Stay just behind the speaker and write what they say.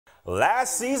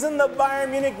Last season, the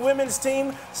Bayern Munich women's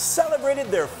team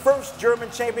celebrated their first German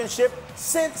championship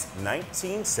since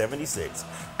 1976.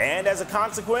 And as a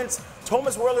consequence,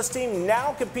 Thomas Wörler's team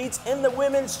now competes in the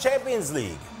Women's Champions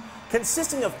League.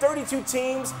 Consisting of 32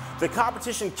 teams, the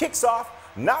competition kicks off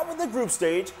not with the group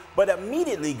stage, but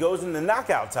immediately goes into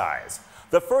knockout ties.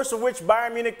 The first of which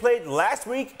Bayern Munich played last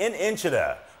week in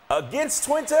Enschede. Against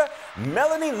Twente,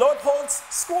 Melanie Lotholz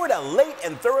scored a late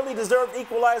and thoroughly deserved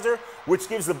equalizer, which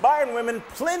gives the Bayern women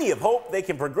plenty of hope they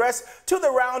can progress to the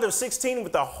round of 16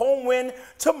 with a home win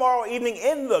tomorrow evening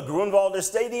in the Grünwalder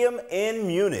Stadium in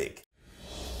Munich.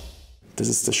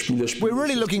 We're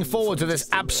really looking forward to this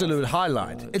absolute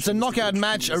highlight. It's a knockout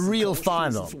match, a real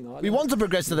final. We want to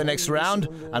progress to the next round,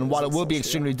 and while it will be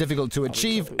extremely difficult to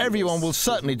achieve, everyone will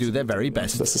certainly do their very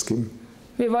best.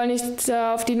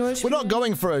 We're not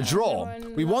going for a draw.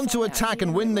 We want to attack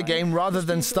and win the game rather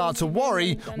than start to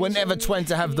worry whenever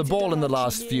Twente have the ball in the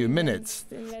last few minutes.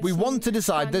 We want to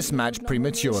decide this match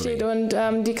prematurely.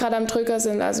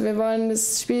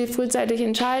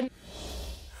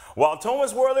 While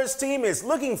Thomas Wörler's team is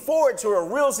looking forward to a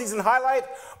real season highlight,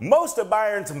 most of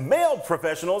Bayern's male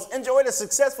professionals enjoyed a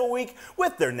successful week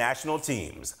with their national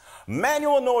teams.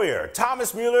 Manuel Neuer,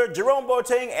 Thomas Müller, Jerome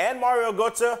Boateng, and Mario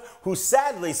Götze, who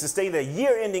sadly sustained a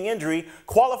year-ending injury,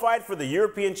 qualified for the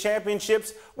European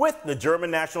Championships with the German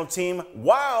national team,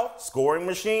 while scoring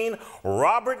machine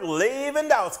Robert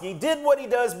Lewandowski did what he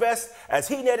does best as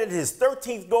he netted his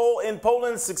 13th goal in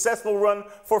Poland's successful run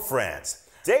for France.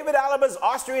 David Alaba's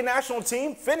Austrian national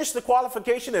team finished the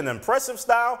qualification in impressive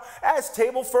style as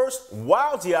table first,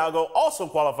 while Thiago also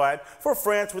qualified for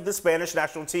France with the Spanish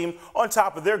national team on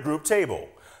top of their group table.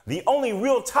 The only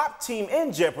real top team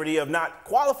in jeopardy of not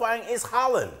qualifying is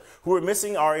Holland, who are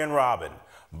missing Arjen Robben.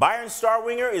 Bayern's star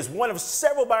winger is one of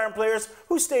several Bayern players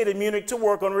who stayed in Munich to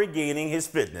work on regaining his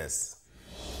fitness.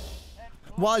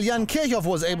 While Jan Kirchhoff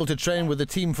was able to train with the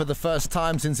team for the first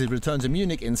time since his return to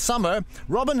Munich in summer,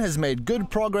 Robben has made good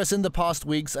progress in the past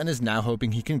weeks and is now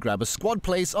hoping he can grab a squad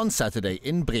place on Saturday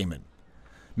in Bremen.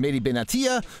 Mehdi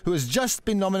Benatia, who has just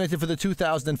been nominated for the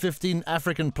 2015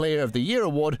 African Player of the Year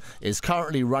award, is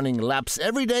currently running laps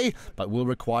every day, but will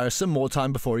require some more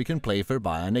time before he can play for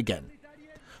Bayern again.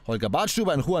 Holger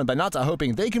Badstuber and Juan Bernat are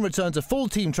hoping they can return to full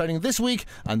team training this week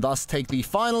and thus take the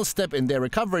final step in their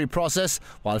recovery process,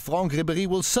 while Franck Ribéry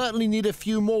will certainly need a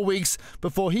few more weeks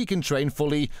before he can train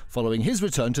fully following his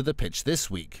return to the pitch this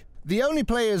week. The only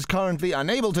players currently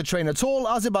unable to train at all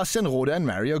are Sebastian Rode and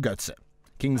Mario Götze.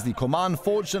 Kingsley Coman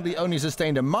fortunately only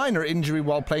sustained a minor injury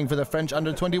while playing for the French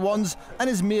under-21s and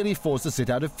is merely forced to sit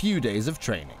out a few days of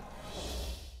training.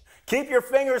 Keep your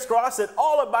fingers crossed that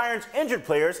all of Bayern's injured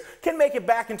players can make it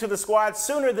back into the squad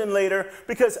sooner than later,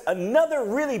 because another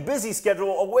really busy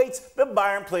schedule awaits the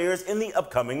Bayern players in the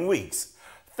upcoming weeks.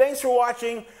 Thanks for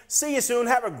watching. See you soon.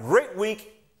 Have a great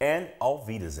week, and auf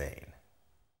Wiedersehen.